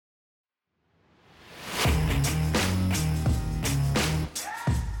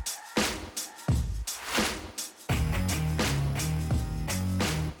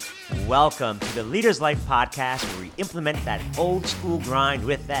welcome to the Leader's Life podcast, where we implement that old school grind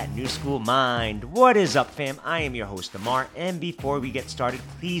with that new school mind. What is up, fam? I am your host, Amar, and before we get started,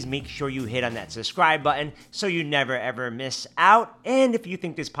 please make sure you hit on that subscribe button so you never ever miss out. And if you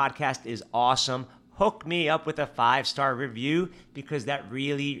think this podcast is awesome, hook me up with a 5-star review, because that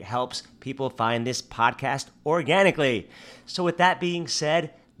really helps people find this podcast organically. So with that being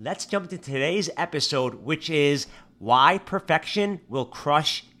said, let's jump into today's episode, which is why perfection will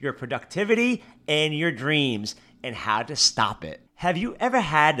crush your productivity and your dreams, and how to stop it. Have you ever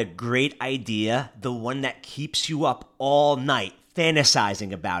had a great idea, the one that keeps you up all night,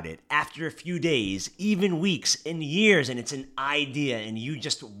 fantasizing about it after a few days, even weeks and years, and it's an idea and you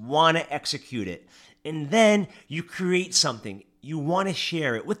just want to execute it? And then you create something, you want to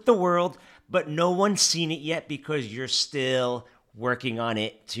share it with the world, but no one's seen it yet because you're still working on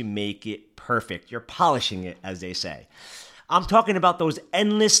it to make it perfect. You're polishing it, as they say. I'm talking about those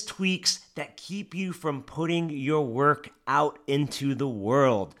endless tweaks that keep you from putting your work out into the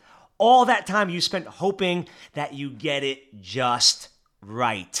world. All that time you spent hoping that you get it just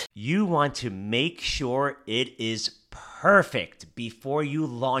right. You want to make sure it is perfect before you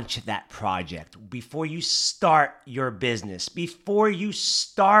launch that project, before you start your business, before you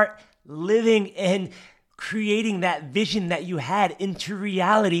start living and creating that vision that you had into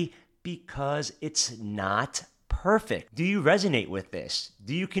reality, because it's not perfect. Do you resonate with this?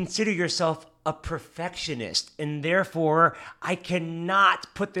 Do you consider yourself a perfectionist and therefore I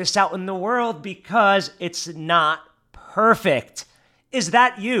cannot put this out in the world because it's not perfect? Is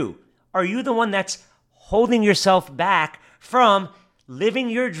that you? Are you the one that's holding yourself back from living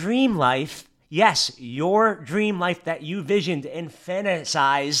your dream life? Yes, your dream life that you visioned and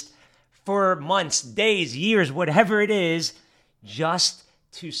fantasized for months, days, years, whatever it is, just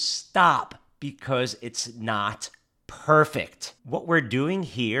to stop because it's not perfect. What we're doing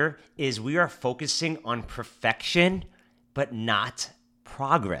here is we are focusing on perfection, but not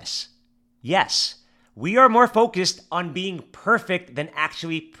progress. Yes, we are more focused on being perfect than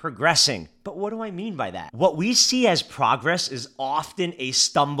actually progressing. But what do I mean by that? What we see as progress is often a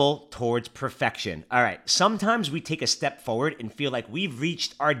stumble towards perfection. All right, sometimes we take a step forward and feel like we've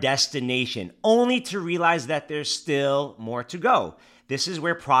reached our destination, only to realize that there's still more to go. This is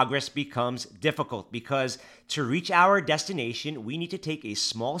where progress becomes difficult, because to reach our destination, we need to take a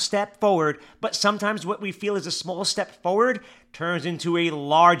small step forward, but sometimes what we feel is a small step forward turns into a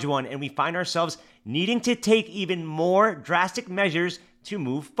large one, and we find ourselves needing to take even more drastic measures to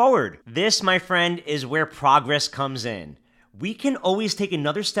move forward. This, my friend, is where progress comes in. We can always take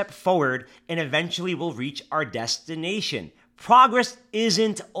another step forward and eventually we'll reach our destination. Progress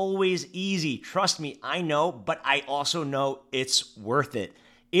isn't always easy. Trust me, I know, but I also know it's worth it.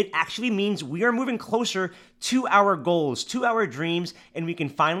 It actually means we are moving closer to our goals, to our dreams, and we can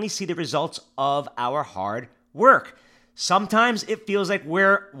finally see the results of our hard work. Sometimes it feels like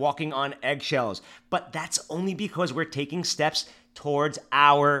we're walking on eggshells, but that's only because we're taking steps towards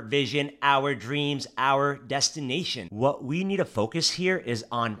our vision, our dreams, our destination. What we need to focus here is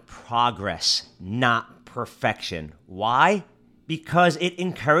on progress, not perfection. Why? Because it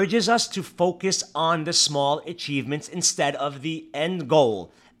encourages us to focus on the small achievements instead of the end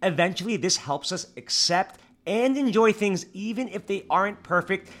goal. Eventually, this helps us accept and enjoy things even if they aren't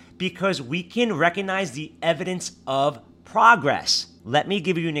perfect, because we can recognize the evidence of progress. Let me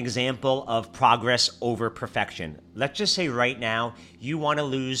give you an example of progress over perfection. Let's just say right now you want to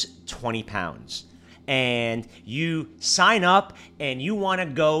lose 20 pounds and you sign up and you want to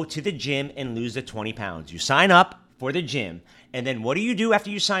go to the gym and lose the 20 pounds. You sign up for the gym, and then what do you do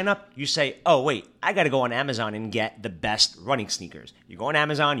after you sign up? You say, oh wait, I got to go on Amazon and get the best running sneakers. You go on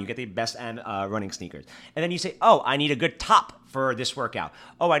Amazon, you get the best running sneakers. And then you say, oh, I need a good top for this workout.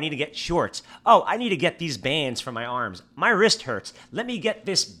 Oh, I need to get shorts. Oh, I need to get these bands for my arms. My wrist hurts. Let me get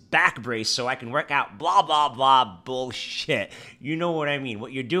this back brace so I can work out. Blah, blah, blah, bullshit. You know what I mean.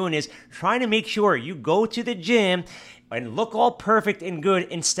 What you're doing is trying to make sure you go to the gym and look all perfect and good,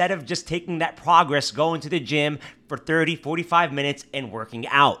 instead of just taking that progress, going to the gym for 30, 45 minutes and working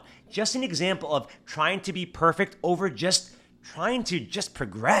out. Just an example of trying to be perfect over just trying to just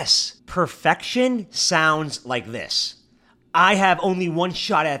progress. Perfection sounds like this. I have only one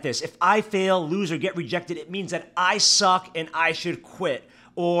shot at this. If I fail, lose, or get rejected, it means that I suck and I should quit.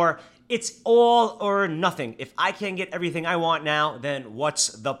 Or it's all or nothing. If I can't get everything I want now, then what's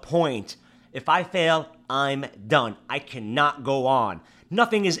the point? If I fail, I'm done. I cannot go on.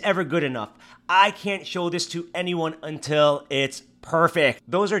 Nothing is ever good enough. I can't show this to anyone until it's perfect.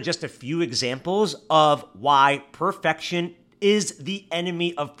 Those are just a few examples of why perfection is the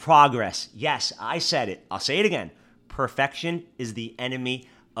enemy of progress. Yes, I said it. I'll say it again. Perfection is the enemy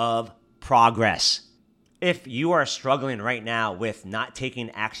of progress. If you are struggling right now with not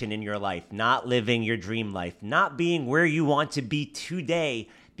taking action in your life, not living your dream life, not being where you want to be today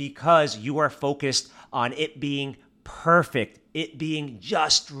because you are focused on it being perfect, it being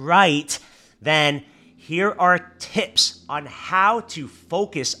just right, then here are tips on how to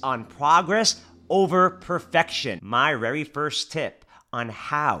focus on progress over perfection. My very first tip on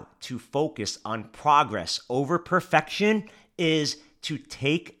how to focus on progress over perfection is to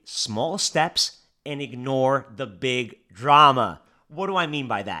take small steps and ignore the big drama. What do I mean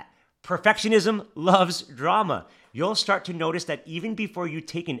by that? Perfectionism loves drama. You'll start to notice that even before you've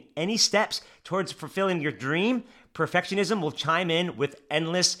taken any steps towards fulfilling your dream, perfectionism will chime in with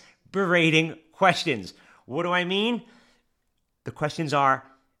endless berating questions. What do I mean? The questions are,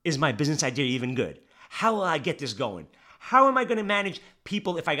 is my business idea even good? How will I get this going? How am I going to manage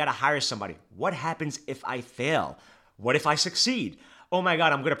people if I got to hire somebody? What happens if I fail? What if I succeed? Oh my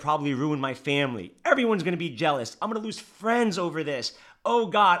God, I'm going to probably ruin my family. Everyone's going to be jealous. I'm going to lose friends over this. Oh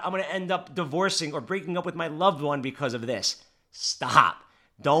God, I'm going to end up divorcing or breaking up with my loved one because of this. Stop.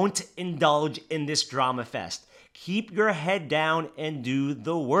 Don't indulge in this drama fest. Keep your head down and do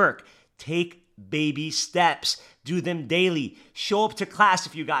the work. Take baby steps. Do them daily. Show up to class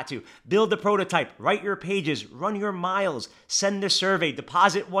if you got to. Build the prototype. Write your pages. Run your miles. Send the survey.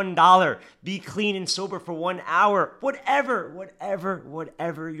 Deposit $1. Be clean and sober for 1 hour. Whatever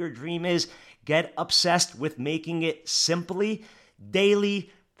your dream is, get obsessed with making it simply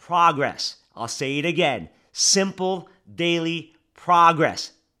daily progress. I'll say it again. Simple daily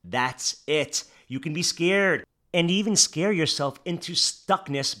progress. That's it. You can be scared and even scare yourself into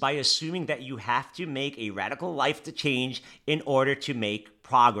stuckness by assuming that you have to make a radical life to change in order to make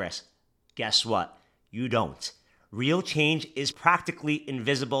progress. Guess what? You don't. Real change is practically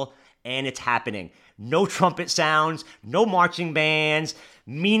invisible, and it's happening. No trumpet sounds, no marching bands.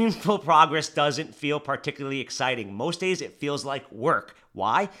 Meaningful progress doesn't feel particularly exciting. Most days it feels like work.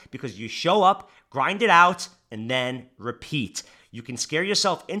 Why? Because you show up, grind it out, and then repeat. You can scare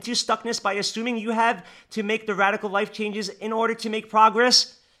yourself into stuckness by assuming you have to make the radical life changes in order to make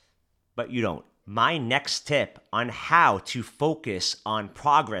progress, but you don't. My next tip on how to focus on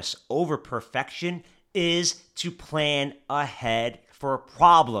progress over perfection is to plan ahead for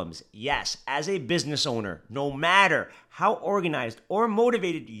problems. Yes, as a business owner, no matter how organized or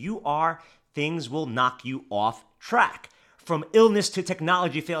motivated you are, things will knock you off track. From illness to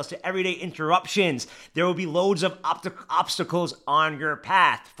technology fails to everyday interruptions, there will be loads of obstacles on your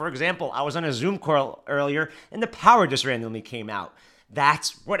path. For example, I was on a Zoom call earlier and the power just randomly came out.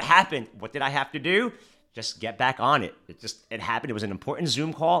 That's what happened. What did I have to do? Just get back on it. It happened. It was an important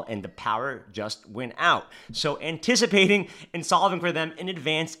Zoom call and the power just went out. So anticipating and solving for them in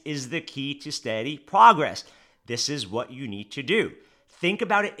advance is the key to steady progress. This is what you need to do. Think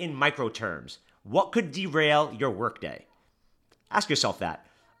about it in micro terms. What could derail your workday? Ask yourself that.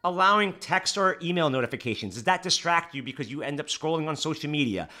 Allowing text or email notifications, does that distract you because you end up scrolling on social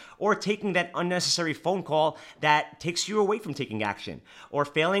media? Or taking that unnecessary phone call that takes you away from taking action? Or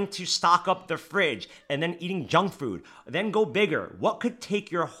failing to stock up the fridge and then eating junk food? Then go bigger. What could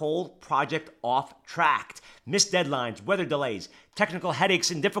take your whole project off track? Missed deadlines, weather delays, technical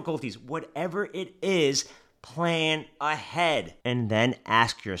headaches and difficulties, whatever it is, plan ahead. And then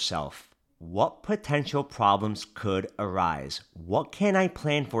ask yourself, what potential problems could arise? What can I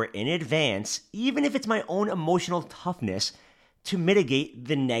plan for in advance, even if it's my own emotional toughness, to mitigate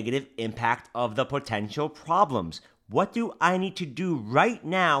the negative impact of the potential problems? What do I need to do right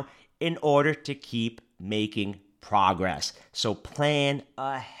now in order to keep making progress? So plan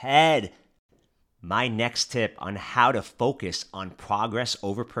ahead. My next tip on how to focus on progress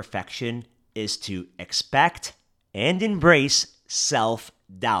over perfection is to expect and embrace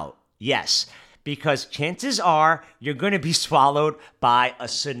self-doubt. Yes, because chances are you're going to be swallowed by a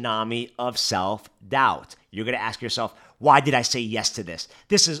tsunami of self-doubt. You're going to ask yourself, why did I say yes to this?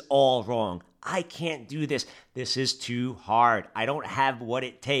 This is all wrong. I can't do this. This is too hard. I don't have what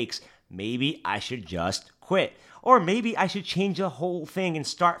it takes. Maybe I should just quit. Or maybe I should change the whole thing and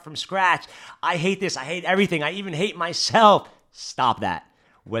start from scratch. I hate this. I hate everything. I even hate myself. Stop that.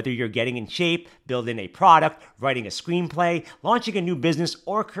 Whether you're getting in shape, building a product, writing a screenplay, launching a new business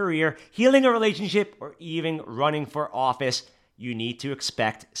or career, healing a relationship, or even running for office, you need to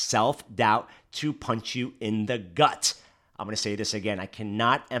expect self-doubt to punch you in the gut. I'm going to say this again. I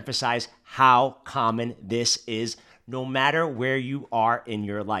cannot emphasize how common this is, no matter where you are in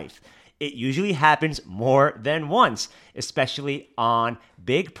your life. It usually happens more than once, especially on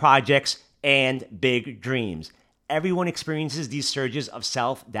big projects and big dreams. Everyone experiences these surges of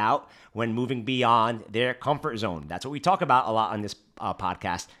self-doubt when moving beyond their comfort zone. That's what we talk about a lot on this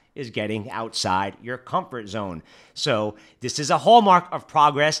podcast. is getting outside your comfort zone. So this is a hallmark of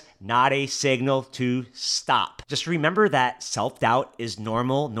progress, not a signal to stop. Just remember that self-doubt is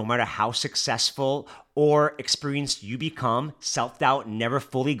normal no matter how successful or experienced you become. Self-doubt never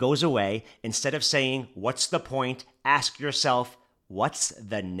fully goes away. Instead of saying, what's the point? Ask yourself, what's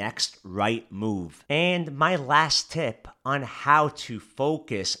the next right move? And my last tip on how to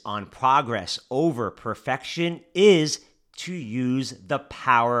focus on progress over perfection is to use the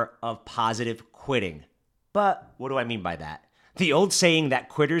power of positive quitting. But what do I mean by that? The old saying that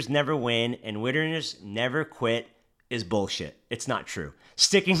quitters never win and winners never quit is bullshit. It's not true.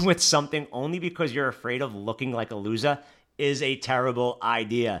 Sticking with something only because you're afraid of looking like a loser is a terrible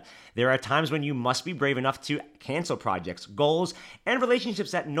idea. There are times when you must be brave enough to cancel projects, goals, and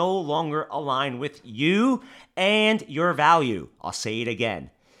relationships that no longer align with you and your value. I'll say it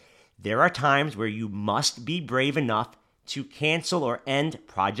again. There are times where you must be brave enough to cancel or end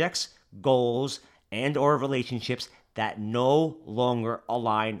projects, goals, and or relationships that no longer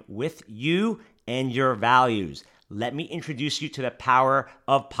align with you and your values. Let me introduce you to the power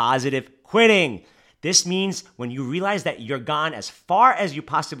of positive quitting. This means when you realize that you're gone as far as you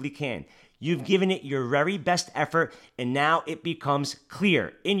possibly can, you've given it your very best effort, and now it becomes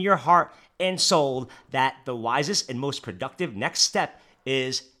clear in your heart and soul that the wisest and most productive next step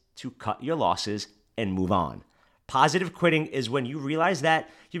is to cut your losses and move on. Positive quitting is when you realize that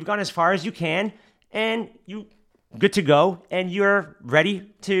you've gone as far as you can and you good to go and you're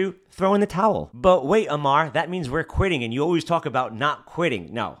ready to throw in the towel. But wait, Amar, that means we're quitting and you always talk about not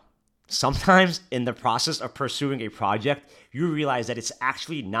quitting. No. Sometimes in the process of pursuing a project, you realize that it's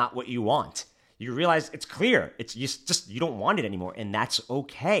actually not what you want. You realize it's clear. It's just you don't want it anymore, and that's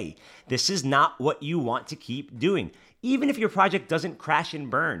okay. This is not what you want to keep doing. Even if your project doesn't crash and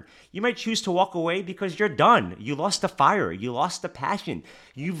burn, you might choose to walk away because you're done. You lost the fire. You lost the passion.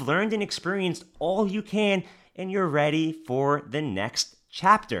 You've learned and experienced all you can, and you're ready for the next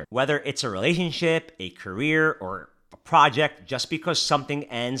chapter. Whether it's a relationship, a career, or a project, just because something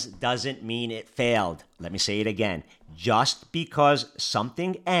ends doesn't mean it failed. Let me say it again. Just because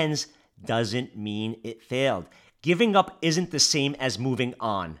something ends doesn't mean it failed. Giving up isn't the same as moving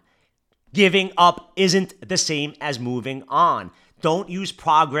on. Giving up isn't the same as moving on. Don't use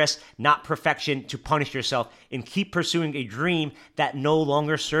progress, not perfection, to punish yourself and keep pursuing a dream that no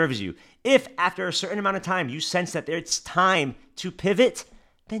longer serves you. If after a certain amount of time you sense that it's time to pivot,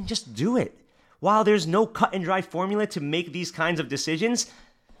 then just do it. While there's no cut and dry formula to make these kinds of decisions,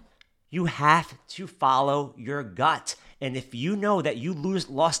 you have to follow your gut. And if you know that you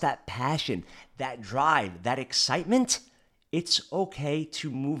lost that passion, that drive, that excitement, it's okay to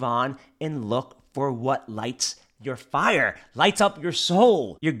move on and look for what lights your fire, lights up your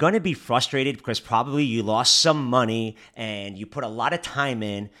soul. You're going to be frustrated because probably you lost some money and you put a lot of time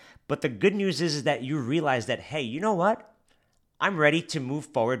in. But the good news is that you realize that, hey, you know what? I'm ready to move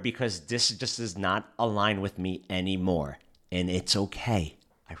forward because this just does not align with me anymore. And it's okay.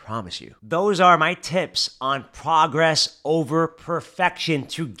 I promise you. Those are my tips on progress over perfection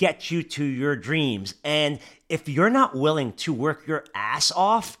to get you to your dreams. And if you're not willing to work your ass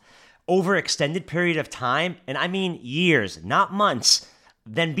off over extended period of time, and I mean years, not months,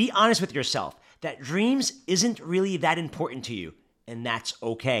 then be honest with yourself that dreams isn't really that important to you. And that's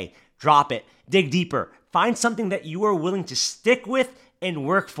okay. Drop it. Dig deeper. Find something that you are willing to stick with and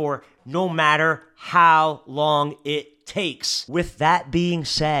work for no matter how long it takes. With that being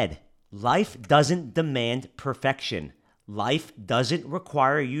said, life doesn't demand perfection. Life doesn't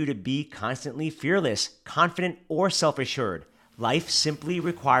require you to be constantly fearless, confident, or self-assured. Life simply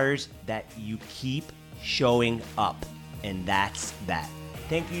requires that you keep showing up. And that's that.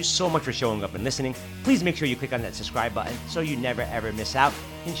 Thank you so much for showing up and listening. Please make sure you click on that subscribe button so you never ever miss out.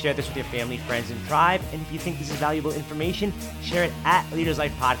 And share this with your family, friends, and tribe. And if you think this is valuable information, share it at Leaders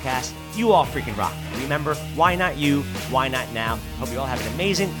Life Podcast. You all freaking rock. Remember, why not you? Why not now? Hope you all have an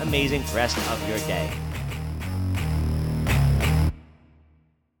amazing, amazing rest of your day.